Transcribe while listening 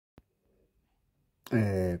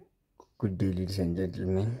Uh, Good day, ladies and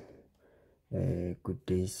gentlemen. Good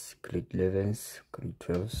days, grade 11s, grade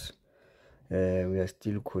 12s. We are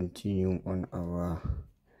still continuing on our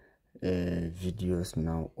videos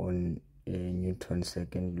now on Newton's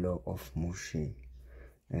second law of motion,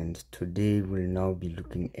 and today we'll now be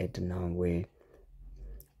looking at where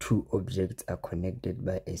two objects are connected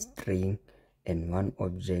by a string and one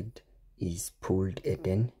object is pulled at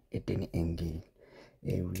an angle.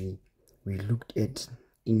 We looked at,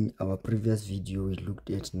 in our previous video, we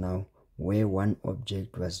looked at now where one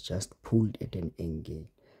object was just pulled at an angle,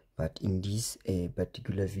 but in this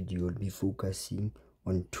particular video we'll be focusing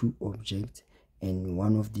on two objects, and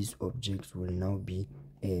one of these objects will now be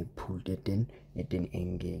pulled at an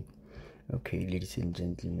angle. Okay, ladies and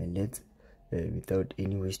gentlemen, let's without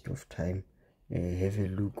any waste of time have a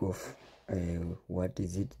look of what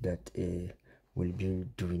is it that we'll be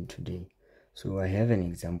doing today. So I have an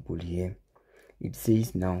example here. It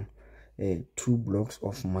says now two blocks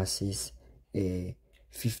of masses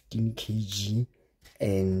 15 kg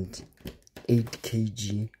and 8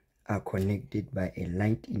 kg are connected by a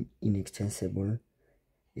light inextensible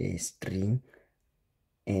string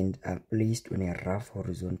and are placed on a rough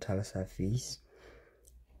horizontal surface,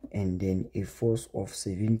 and then a force of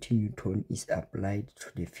 70 Newton is applied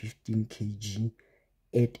to the 15 kg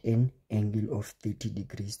at an angle of 30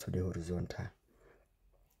 degrees to the horizontal.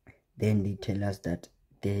 Then they tell us that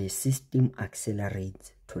the system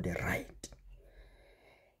accelerates to the right,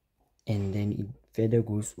 and then it further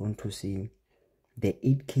goes on to say the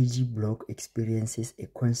 8 kg block experiences a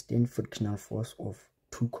constant frictional force of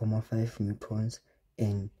 2.5 newtons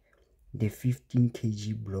and the 15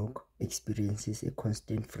 kg block experiences a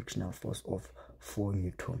constant frictional force of 4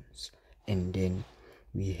 newtons. And then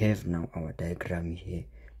we have now our diagram here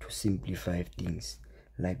to simplify things.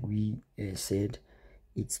 Like we said,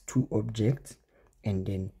 it's two objects, and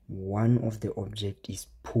then one of the object is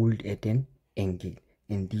pulled at an angle,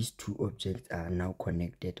 and these two objects are now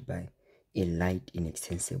connected by a light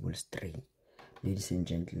inextensible string. Ladies and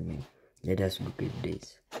gentlemen, let us look at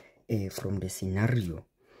this. From the scenario,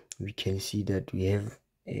 we can see that we have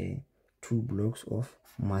two blocks of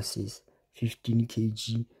masses 15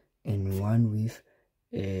 kg and one with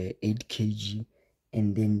 8 kg,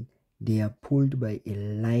 and then they are pulled by a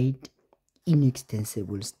light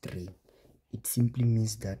inextensible string. It simply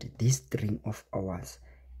means that this string of ours,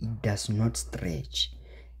 it does not stretch,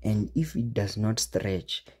 and if it does not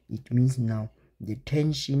stretch, it means now the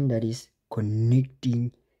tension that is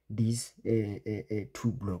connecting these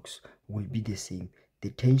two blocks will be the same. The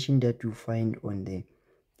tension that you find on the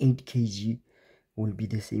 8 kg will be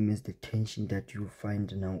the same as the tension that you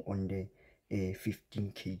find now on the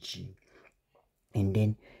 15 kg. And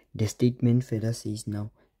then the statement further says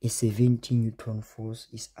now a 70 Newton force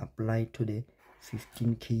is applied to the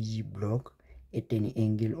 15 kg block at an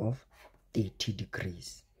angle of 30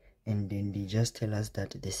 degrees. And then they just tell us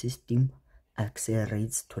that the system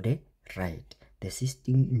accelerates to the right. The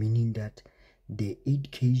system meaning that the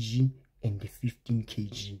 8 kg and the 15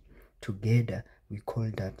 kg together, we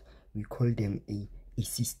call them a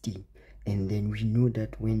system. And then we know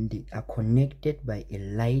that when they are connected by a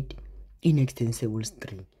light inextensible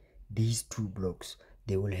string, these two blocks,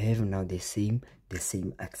 they will have now the same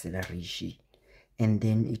acceleration. And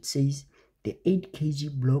then it says the 8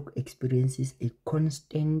 kg block experiences a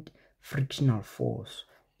constant frictional force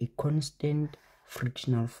of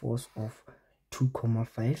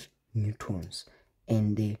 2.5 newtons,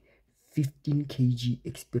 and the 15 kg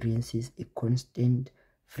experiences a constant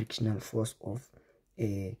frictional force of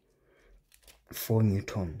 4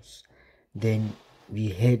 newtons. Then we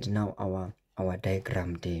had now our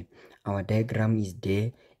diagram there. Our diagram is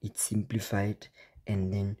there, it's simplified,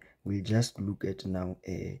 and then we'll just look at now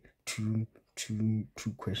two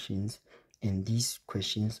questions, and these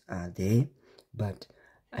questions are there, but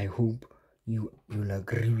I hope you'll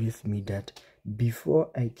agree with me that before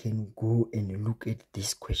I can go and look at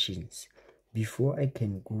these questions,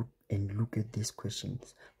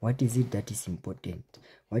 what is it that is important?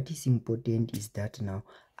 What is important is that now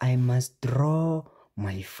I must draw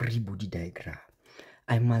my free body diagram.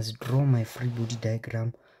 I must draw my free body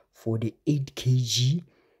diagram for the 8 kg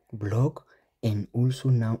block, and also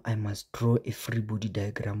now I must draw a free body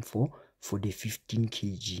diagram for the 15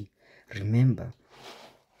 kg. Remember,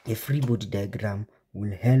 a free body diagram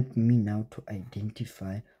will help me now to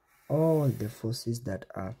identify all the forces that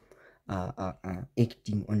are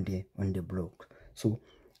acting on the block. So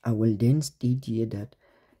I will then state here that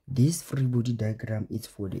this free body diagram is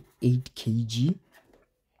for the 8 kg,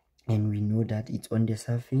 and we know that it's on the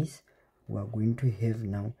surface. We are going to have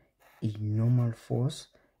now a normal force,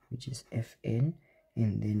 which is Fn,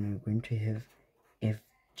 and then we're going to have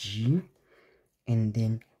FG. And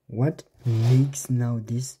then what makes now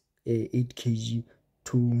this 8 kg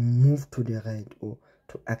to move to the right or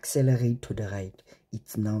to accelerate to the right?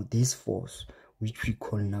 It's now this force, which we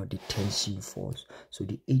call now the tension force. So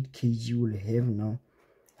the 8 kg will have now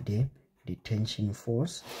the tension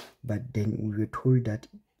force, but then we were told that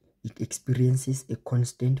it experiences a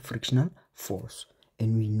constant frictional force,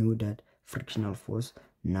 and we know that frictional force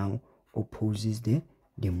now opposes the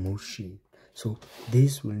motion. So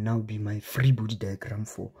this will now be my free body diagram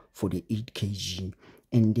for the 8 kg.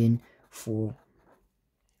 And then for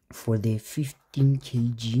the 15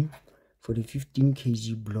 kg, for the 15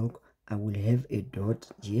 kg block, I will have a dot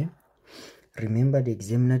here. Remember, the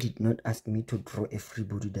examiner did not ask me to draw a free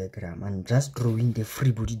body diagram. I'm just drawing the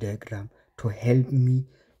free body diagram to help me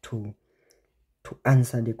to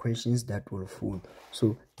answer the questions that will follow.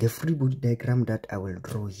 So the free body diagram that I will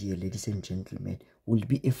draw here, ladies and gentlemen, will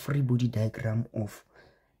be a free body diagram of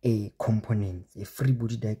a component, a free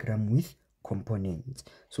body diagram with components.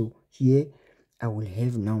 So here I will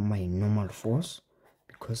have now my normal force,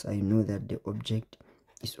 because I know that the object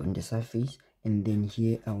is on the surface, and then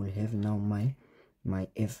here I will have now my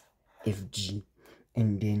FG.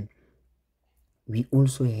 And then we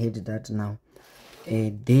also had that now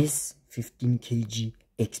this 15 kg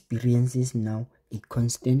experiences now a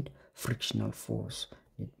constant frictional force.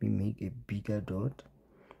 Let me make a bigger dot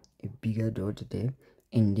there,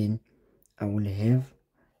 and then I will have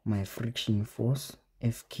my friction force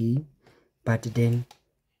Fk. But then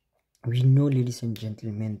we know, ladies and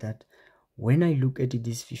gentlemen, that when I look at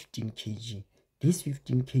this 15 kg, this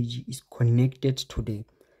 15 kg is connected to the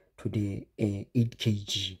 8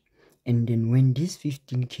 kg, and then when this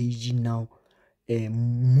 15 kg now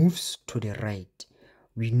moves to the right,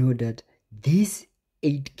 we know that this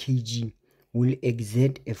 8 kg will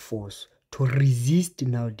exert a force to resist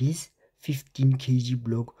now this 15 kg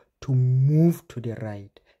block to move to the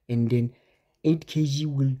right, and then 8 kg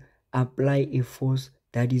will apply a force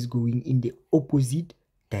that is going in the opposite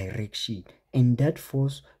direction, and that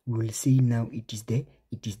force we will say now it is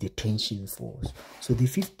the tension force. So the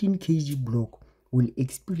 15 kg block will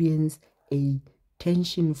experience a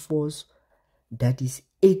tension force that is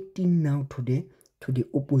acting now to the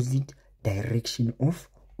opposite direction of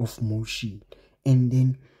motion. And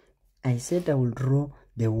then I said I will draw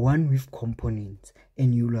the one with components,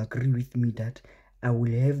 and you will agree with me that I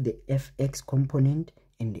will have the fx component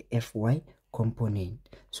and the fy component.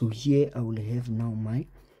 So here I will have now my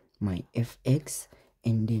fx,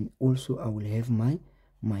 and then also I will have my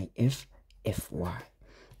fy.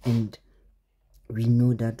 And we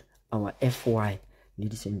know that our fy,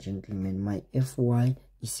 ladies and gentlemen, my fy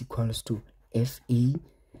is equals to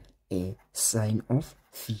fa sine of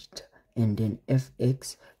theta, and then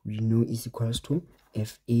fx we know is equals to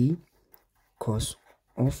fa cos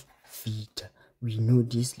of theta. We know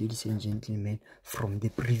this, ladies and gentlemen, from the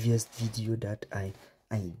previous video that I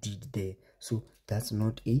did there, so that's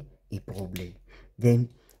not a problem. Then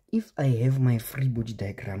if I have my free body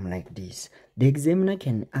diagram like this, the examiner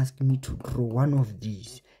can ask me to draw one of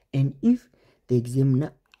these, and if the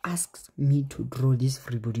examiner asks me to draw this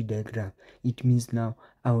free body diagram, it means now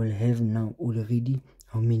I will have now already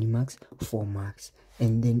how many marks? 4 marks.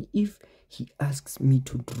 And then if he asks me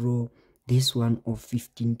to draw this one of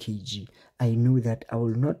 15 kg, I know that I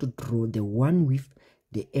will not draw the one with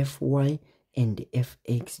the fy and the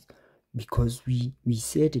fx, because we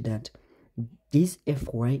said that this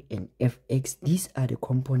fy and fx, these are the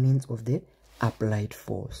components of the applied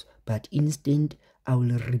force, but instead I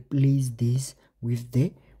will replace this with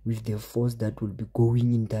the force that will be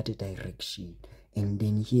going in that direction. And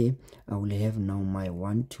then here I will have now my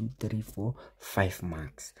 1 2 3 4 5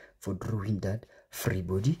 marks for drawing that free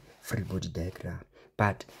body diagram.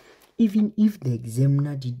 But even if the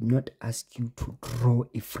examiner did not ask you to draw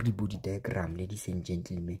a free body diagram, ladies and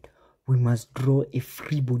gentlemen, we must draw a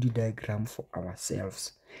free body diagram for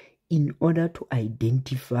ourselves in order to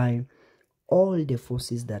identify all the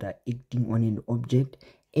forces that are acting on an object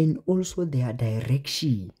and also their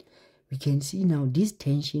direction. We can see now this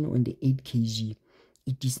tension on the 8 kg,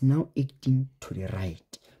 it is now acting to the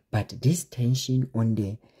right, but this tension on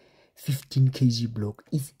the 15 kg block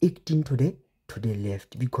is acting to the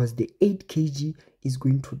left, because the 8 kg is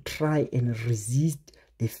going to try and resist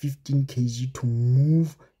the 15 kg to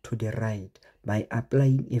move to the right by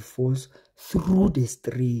applying a force through the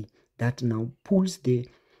strain that now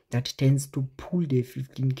tends to pull the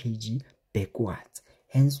 15 kg backwards.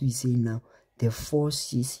 Hence we say now the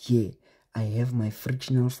force is here. I have my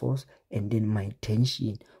frictional force, and then my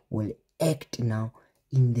tension will act now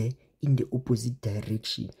in the opposite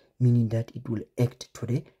direction, meaning that it will act to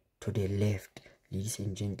the left. Ladies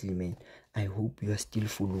and gentlemen, I hope you are still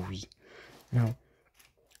following. Now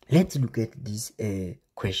let's look at these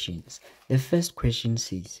questions. The first question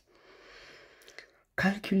says,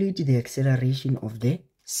 calculate the acceleration of the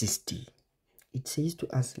system. It says to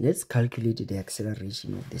us, let's calculate the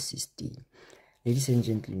acceleration of the system. Ladies and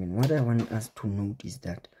gentlemen, what I want us to note is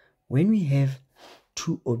that when we have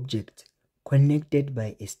two objects connected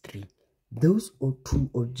by a string, those two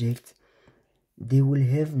objects, they will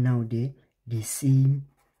have now the same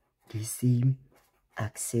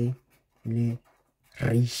acceleration.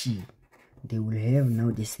 They will have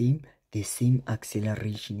now the same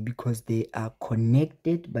acceleration because they are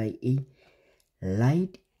connected by a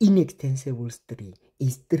light inextensible string, a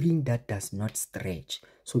string that does not stretch.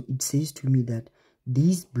 So it says to me that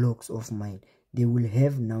these blocks of mine, they will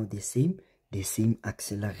have now the same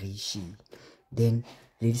acceleration. Then,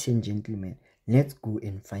 ladies and gentlemen, let's go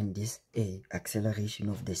and find this acceleration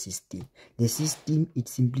of the system. The system, it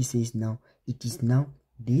simply says now, it is now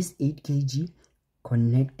this 8 kg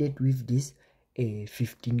connected with this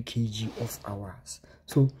 15 kg of ours.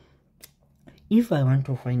 So if I want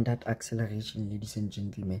to find that acceleration, ladies and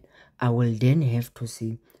gentlemen, I will then have to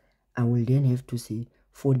say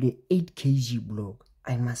for the 8 kg block,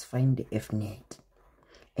 I must find the F net.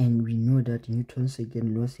 And we know that Newton's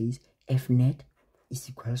second law says F net is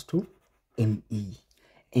equals to ME.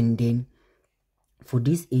 And then for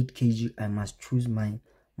this 8 kg, I must choose my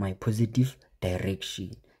positive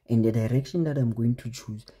direction. And the direction that I'm going to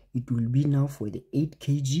choose, it will be now for the 8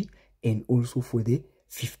 kg and also for the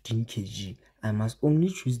 15 kg. I must only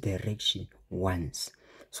choose direction once.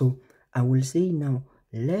 So I will say now,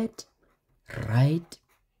 let right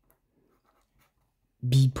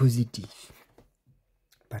be positive.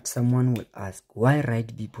 But someone will ask, why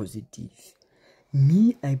right be positive?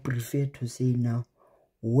 Me, I prefer to say now,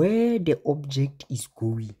 where the object is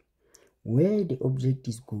going,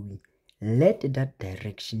 let that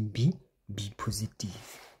direction be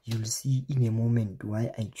positive. You'll see in a moment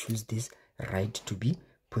why I choose this right to be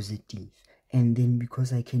positive. And then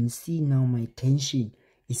because I can see now my tension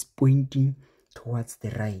is pointing towards the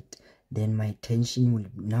right, then my tension will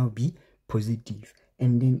now be positive.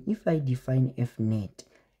 And then if I define F net,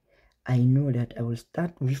 I know that I will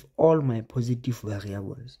start with all my positive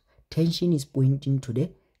variables. Tension is pointing to the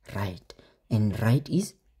right, and right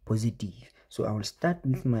is positive. So I will start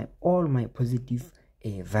with all my positive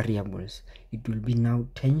variables. It will be now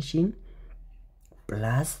tension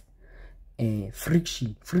plus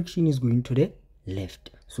friction. Friction is going to the left,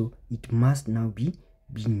 so it must now be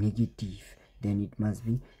negative. Then it must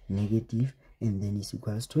be negative, and then it's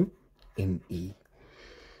equals to MA.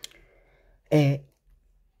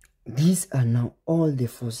 These are now all the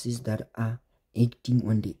forces that are acting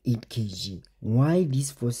on the 8 kg. Why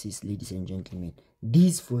these forces, ladies and gentlemen?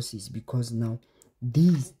 These forces, because now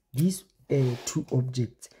these two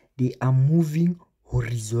objects, they are moving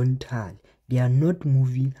horizontal. They are not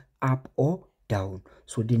moving up or down.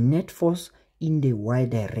 So the net force in the y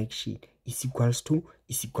direction is equals to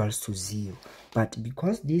 0. But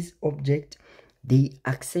because this object, they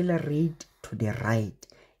accelerate to the right,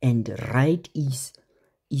 and right is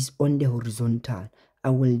on the horizontal, I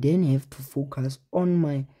will then have to focus on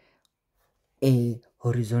my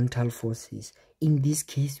horizontal forces, in this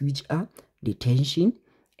case, which are the tension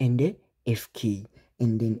and the Fk.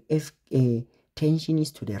 And then tension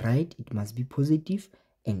is to the right, it must be positive,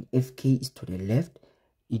 and Fk is to the left,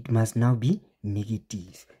 it must now be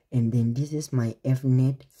negative. And then this is my F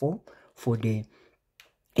net for the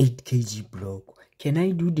 8 kg block. Can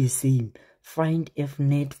I do the same? Find F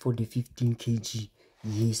net for the 15 kg.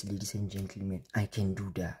 Yes, ladies and gentlemen, I can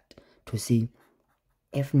do that. To say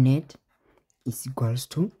F net is equals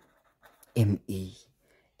to MA.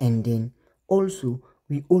 And then also,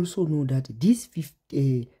 we also know that this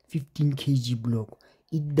 15 kg block,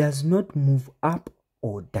 it does not move up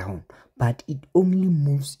or down, but it only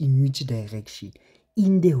moves in which direction?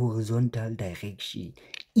 In the horizontal direction,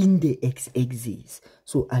 in the x-axis.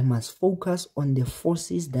 So I must focus on the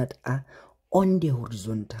forces that are on the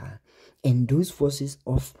horizontal, and those forces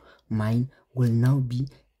of mine will now be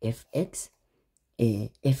Fx,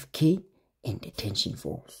 Fk, and the tension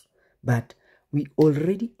force. But we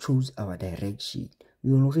already chose our direction.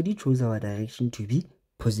 We already chose our direction to be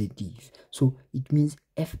positive. So it means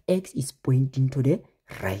Fx is pointing to the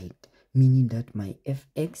right, meaning that my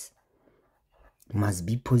Fx must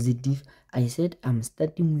be positive. I said I'm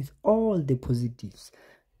starting with all the positives,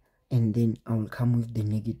 and then I will come with the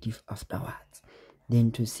negative afterwards.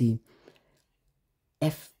 Then to see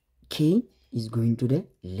Fk is going to the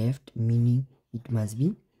left, meaning it must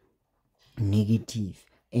be negative.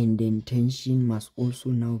 and then tension must also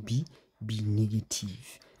now be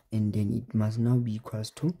negative, and then it must now be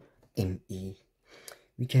equals to MA.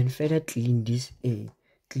 We can further clean this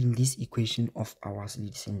equation of ours,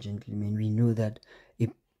 ladies and gentlemen. We know that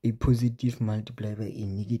a positive multiplied by a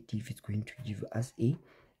negative is going to give us a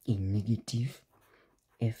negative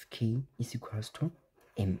FK is equals to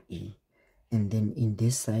MA. And then in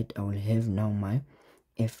this side, I will have now my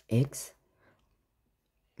Fx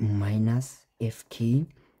minus Fk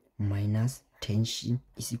minus tension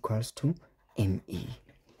is equals to MA.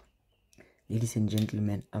 Ladies and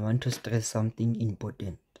gentlemen, I want to stress something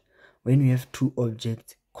important. When we have two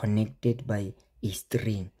objects connected by a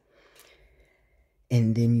string,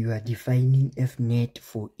 and then you are defining F net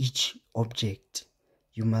for each object,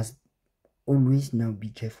 you must always now be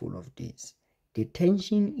careful of this. The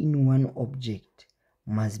tension in one object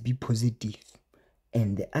must be positive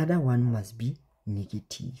and the other one must be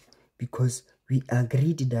negative, because we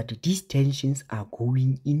agreed that these tensions are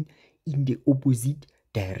going in the opposite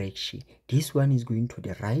direction. This one is going to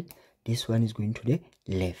the right, this one is going to the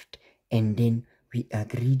left, and then we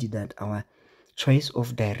agreed that our choice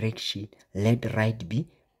of direction, let right be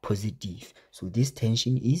positive. So this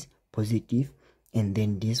tension is positive and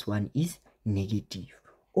then this one is negative.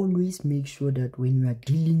 Always make sure that when you are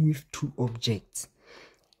dealing with two objects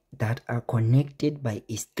that are connected by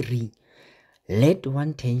a string, let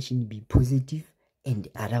one tension be positive and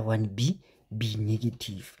the other one be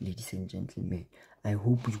negative, ladies and gentlemen. I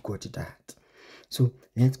hope you got that. So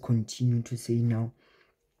let's continue to say now,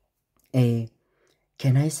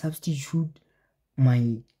 can I substitute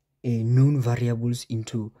my known variables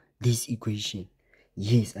into this equation?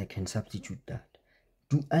 Yes, I can substitute that.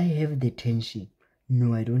 Do I have the tension?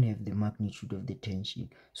 No, I don't have the magnitude of the tension,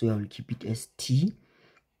 so I will keep it as T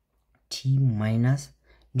minus.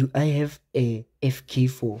 Do I have a FK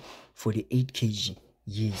for the 8 kg?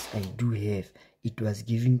 Yes, I do have. It was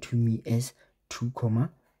given to me as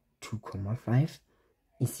 2,5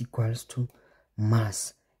 is equals to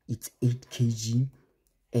mass. It's 8 kg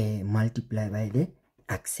multiplied by the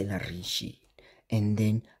acceleration. And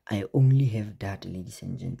then I only have that, ladies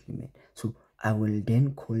and gentlemen. So I will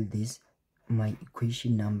then call this my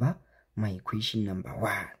equation number 1.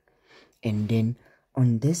 And then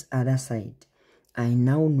on this other side, I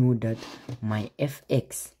now know that my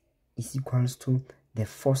Fx is equals to the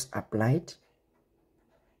force applied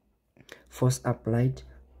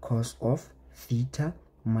cos of theta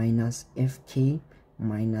minus Fk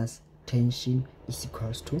minus tension is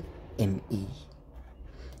equals to MA.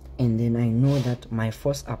 And then I know that my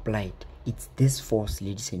force applied, it's this force,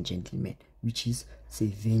 ladies and gentlemen, which is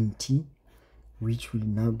 70, which will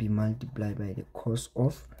now be multiplied by the cos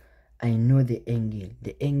of, I know the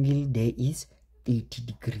angle there is 30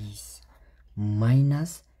 degrees,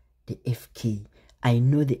 minus the Fk. I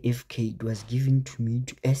know the Fk, it was given to me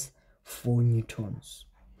as 4 newtons.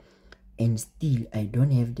 And still I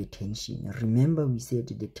don't have the tension. Remember we said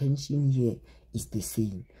the tension here is the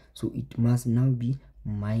same, so it must now be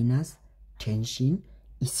minus tension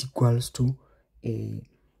is equals to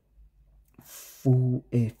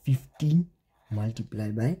 15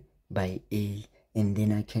 multiplied by A, and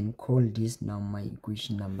then I can call this now my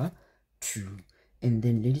equation number 2. And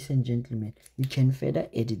then, ladies and gentlemen, we can further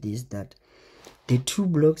add this, that the two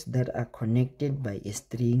blocks that are connected by a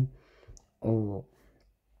string or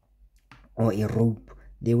a rope,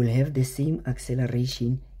 they will have the same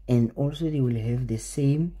acceleration and also they will have the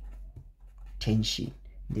same tension.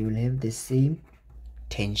 They will have the same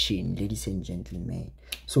tension, ladies and gentlemen.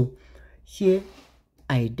 So here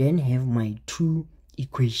I then have my two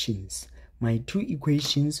equations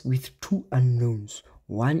with two unknowns.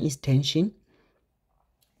 One is tension,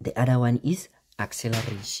 the other one is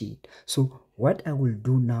acceleration. So what I will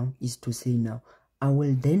do now is to say, now I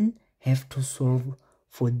will then have to solve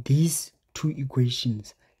for these two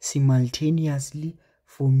equations simultaneously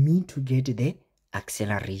for me to get the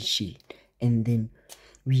acceleration. And then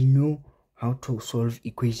we know how to solve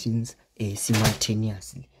equations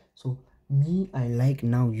simultaneously. So me, I like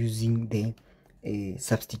now using the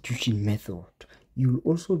substitution method. You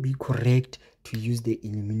will also be correct to use the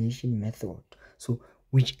elimination method, so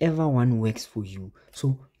whichever one works for you.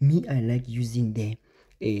 So me, I like using the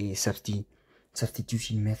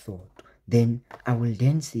substitution method. Then I will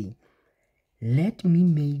then say, let me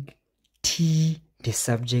make T the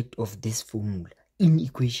subject of this formula in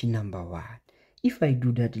equation number 1. If I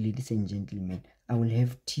do that, ladies and gentlemen, I will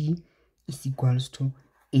have T is equals to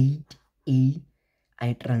 8A.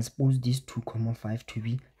 I transpose this 2,5 to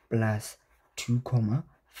be plus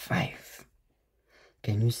 2,5.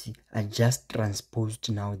 Can you see? I just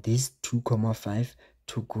transposed now this 2,5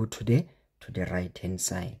 to go to the to the right hand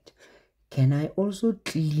side. Can I also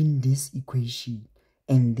clean this equation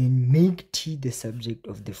and then make t the subject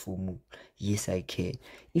of the formula? Yes, I can.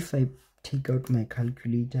 If I take out my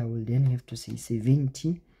calculator, I will then have to say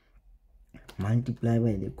 70 multiplied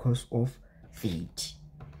by the cos of 30.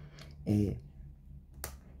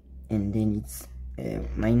 And then it's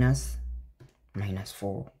minus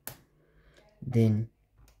 4. Then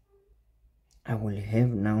I will have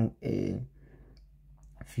now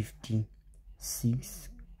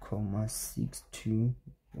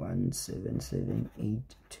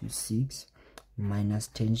 56,62177,826 minus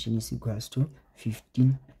tension is equals to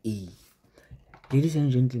 15A. Ladies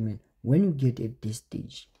and gentlemen, when you get at this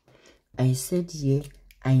stage, I said here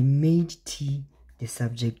I made t the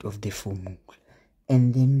subject of the formula,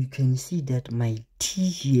 and then we can see that my t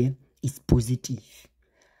here is positive.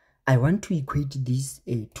 I want to equate these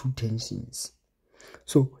two tensions.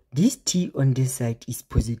 So this t on this side is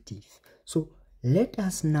positive. So let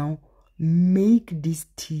us now make this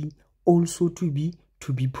t also to be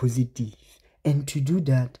positive. And to do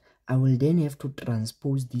that, I will then have to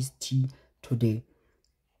transpose this t to the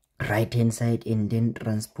right hand side and then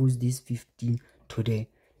transpose this 15 to the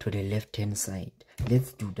left hand side.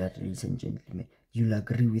 Let's do that, ladies and gentlemen. You'll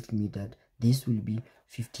agree with me that this will be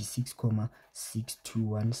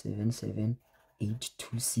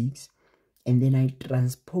 56,62177,826, and then I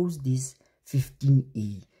transpose this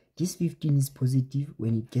 15A. This 15 is positive.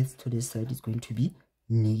 When it gets to the side, it's going to be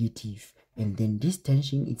negative, and then this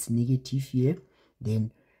tension, it's negative here,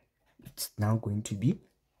 then it's now going to be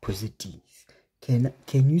positive. Can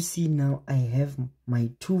you see now I have my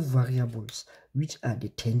two variables, which are the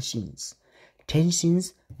tensions.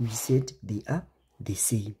 Tensions, we said they are the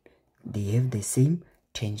same. They have the same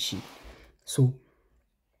tension. So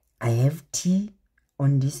I have t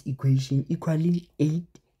on this equation equaling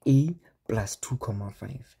 8a plus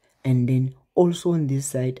 2,5. And then also on this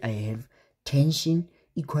side, I have tension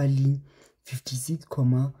equaling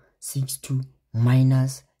 56,62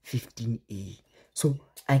 minus 15a. So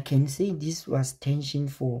I can say this was tension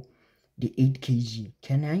for the 8 kg.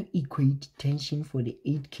 Can I equate tension for the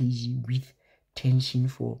 8 kg with tension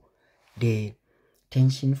for the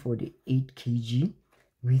 8 kg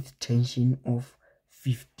with tension of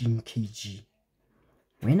 15 kg?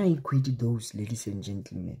 When I equate those, ladies and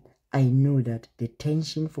gentlemen, I know that the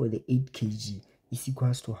tension for the 8 kg is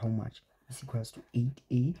equals to how much? It's equals to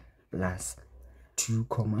 8a plus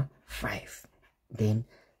 2,5. Then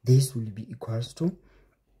this will be equals to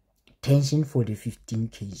tension for the 15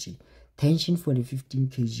 kg. Tension for the 15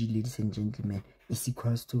 kg, ladies and gentlemen, is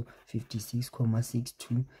equals to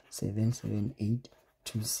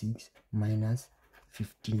 56,6277826 minus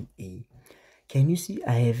 15a. Can you see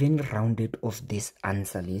I haven't rounded off this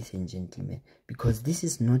answer, ladies and gentlemen, because this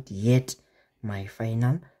is not yet my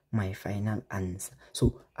final answer.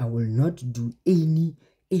 So I will not do any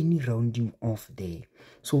rounding off there.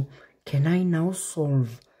 So can I now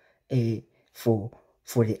solve for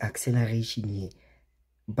the acceleration here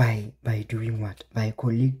by doing what? By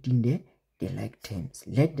collecting the like terms.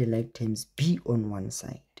 Let the like terms be on one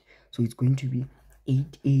side. So it's going to be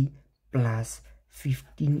 8a plus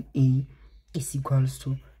 15a is equals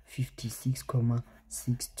to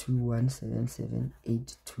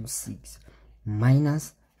 56,62177,826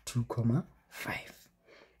 minus 2,5.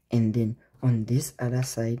 And then on this other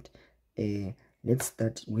side, let's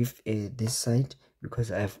start with this side,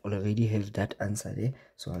 because I've already have that answer there.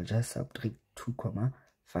 So I'll just subtract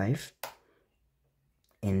 2,5,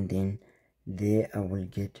 and then there I will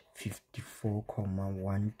get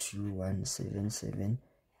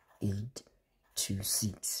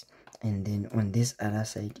 54,12177,826. And then on this other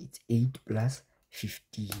side, it's 8 plus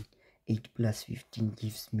 15. 8 plus 15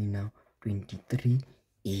 gives me now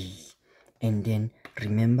 23a. And then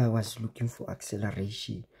remember, I was looking for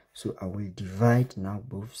acceleration, so I will divide now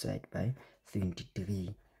both sides by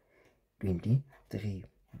 23. Then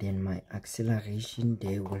my acceleration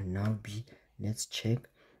there will now be, let's check,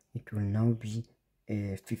 it will now be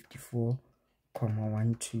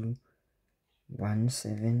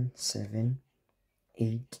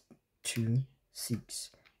 54,177,826,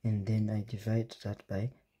 and then I divide that by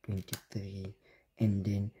 23, and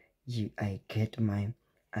then I get my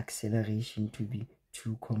acceleration to be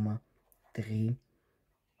 2,35.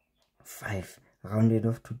 Rounded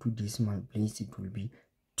off to 2 decimal places, it will be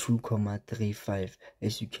 2,35,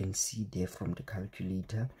 as you can see there from the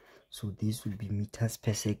calculator. So this will be meters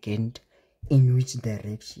per second. In which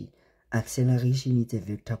direction? Acceleration is a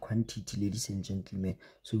vector quantity, ladies and gentlemen,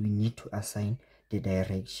 so we need to assign the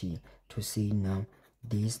direction to say now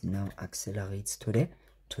this now accelerates to the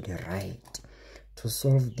right. To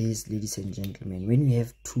solve this, ladies and gentlemen, when we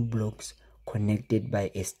have two blocks connected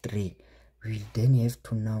by a string. We then have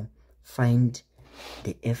to now find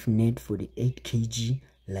the F net for the 8 kg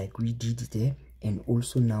like we did there, and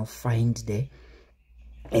also now find the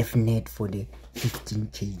F net for the 15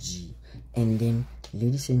 kg. And then,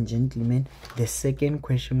 ladies and gentlemen, the second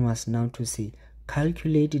question was now to say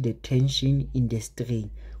calculate the tension in the string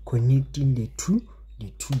connecting the two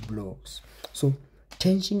blocks. So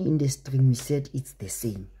tension in the string, we said it's the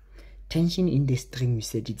same. Tension in the string, we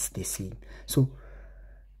said it's the same. So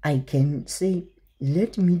I can say,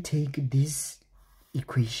 let me take this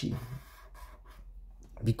equation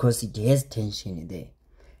because it has tension there,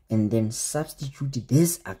 and then substitute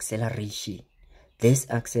this acceleration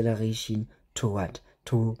to what?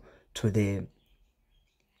 To the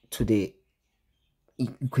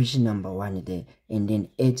equation number 1 there, and then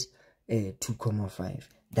add 2,5.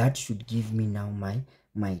 That should give me now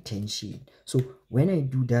my tension. So when I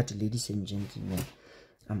do that, ladies and gentlemen,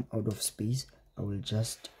 I'm out of space. I will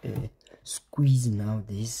just squeeze now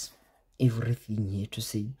this everything here to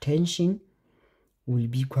say tension will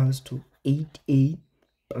be equals to 8A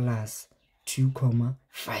plus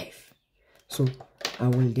 2,5. So I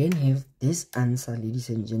will then have this answer, ladies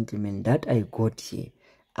and gentlemen, that I got here.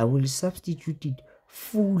 I will substitute it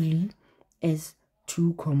fully as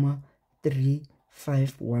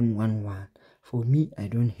 2,35111. For me, I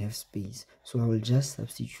don't have space, so I will just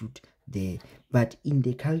substitute there. But in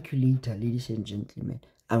the calculator, ladies and gentlemen,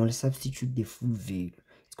 I will substitute the full value.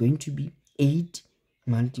 It's going to be 8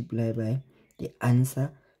 multiplied by the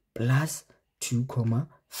answer plus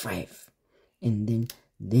 2,5. And then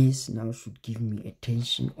this now should give me a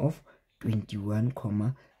tension of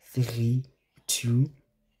 21,32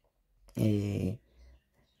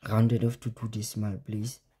 rounded off to 2 decimal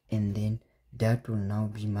place, and then that will now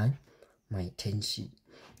be my tension,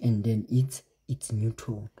 and then it's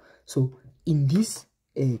Newton. So in this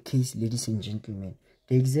case, ladies and gentlemen,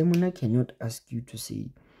 the examiner cannot ask you to say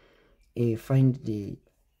find the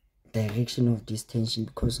direction of this tension,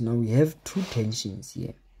 because now we have two tensions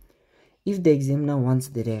here. If the examiner wants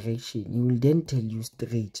the direction, he will then tell you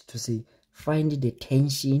straight to say find the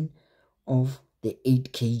tension of the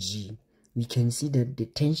 8 kg. We can see that the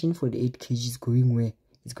tension for the 8 kg is going where?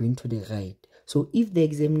 It's going to the right. So if the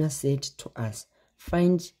examiner said to us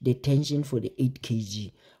find the tension for the 8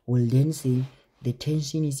 kg, we'll then say the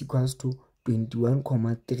tension is equals to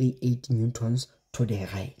 21,38 newtons to the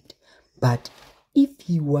right. But if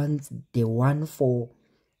he wants the one for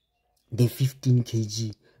the 15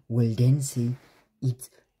 kg, we'll then say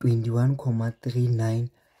it's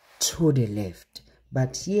 21,39 to the left.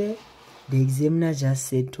 But here the examiner just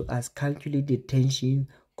said to us calculate the tension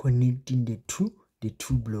connecting the two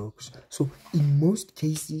blocks. So in most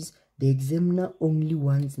cases, the examiner only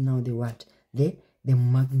wants now the what? The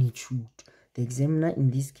magnitude. The examiner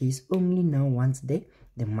in this case only now wants the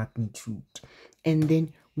magnitude. And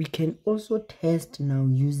then we can also test now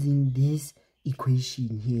using this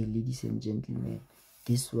equation here, ladies and gentlemen.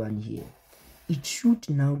 This one here, it should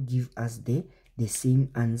now give us the same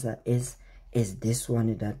answer as this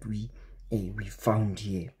one that we found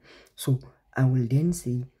here. So I will then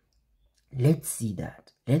say, let's see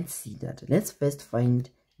that. Let's first find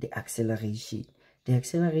the acceleration. The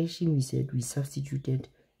acceleration, we said we substituted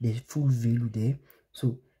the full value there.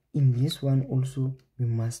 So in this one also we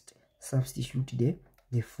must substitute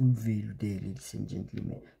the full value there, ladies and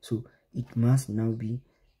gentlemen. So it must now be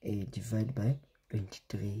divided by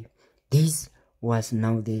 23. This was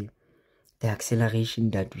now the acceleration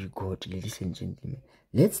that we got, ladies and gentlemen.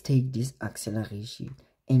 Let's take this acceleration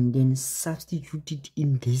and then substitute it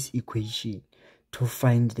in this equation to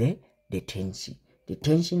find the tension. The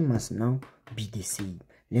tension must now be the same.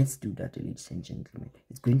 Let's do that, ladies and gentlemen.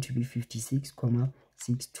 It's going to be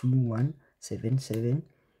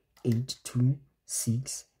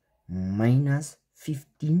 56,62177,826 minus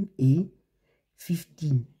 15A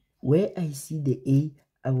 15. Where I see the A,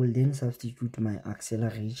 I will then substitute my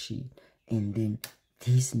acceleration, and then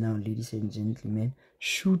this now, ladies and gentlemen,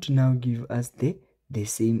 should now give us the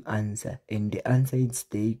same answer, and the answer is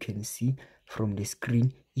there. You can see from the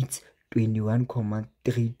screen it's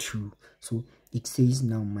 21,32. So it says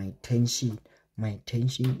now my tension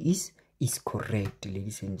is correct,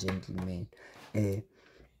 ladies and gentlemen.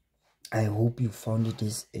 I hope you found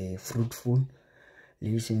this fruitful.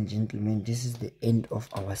 Ladies and gentlemen, this is the end of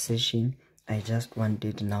our session. I just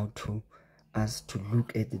wanted now to us to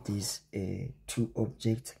look at these two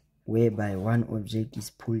objects, whereby one object is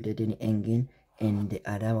pulled at an angle and the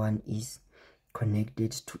other one is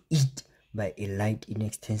connected to it by a light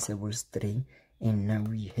inextensible string. And now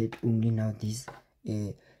we had only now these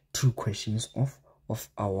two questions of of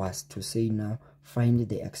ours to say now find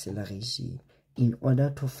the acceleration. In order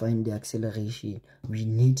to find the acceleration, we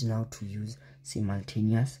need now to use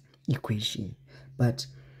simultaneous equation. But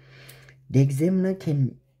the examiner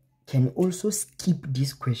can also skip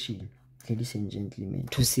this question, ladies and gentlemen,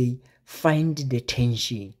 to say find the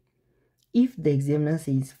tension. If the examiner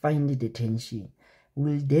says find the tension,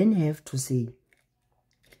 we'll then have to say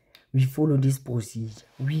we follow this procedure.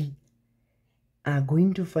 We are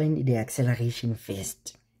going to find the acceleration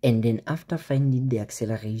first, and then after finding the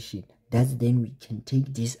acceleration, that's then we can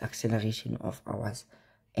take this acceleration of ours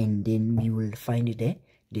and then we will find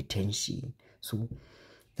the tension. So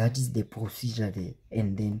that is the procedure there.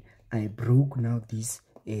 And then I broke now these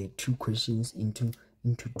two questions into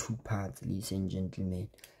two parts, ladies and gentlemen.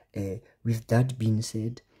 With that being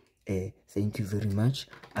said, thank you very much.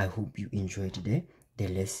 I hope you enjoyed the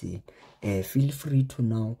lesson. Feel free to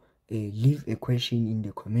now leave a question in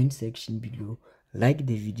the comment section below, like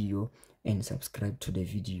the video and subscribe to the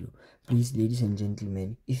video. Please, ladies and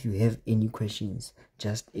gentlemen, if you have any questions,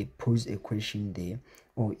 just pose a question there,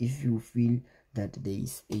 or if you feel that there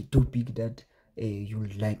is a topic that you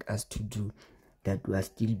would like us to do, that we are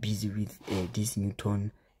still busy with this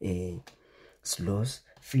Newton laws,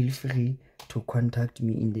 feel free to contact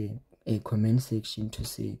me in the comment section to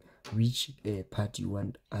say which part you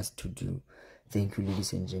want us to do. Thank you,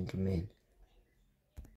 ladies and gentlemen.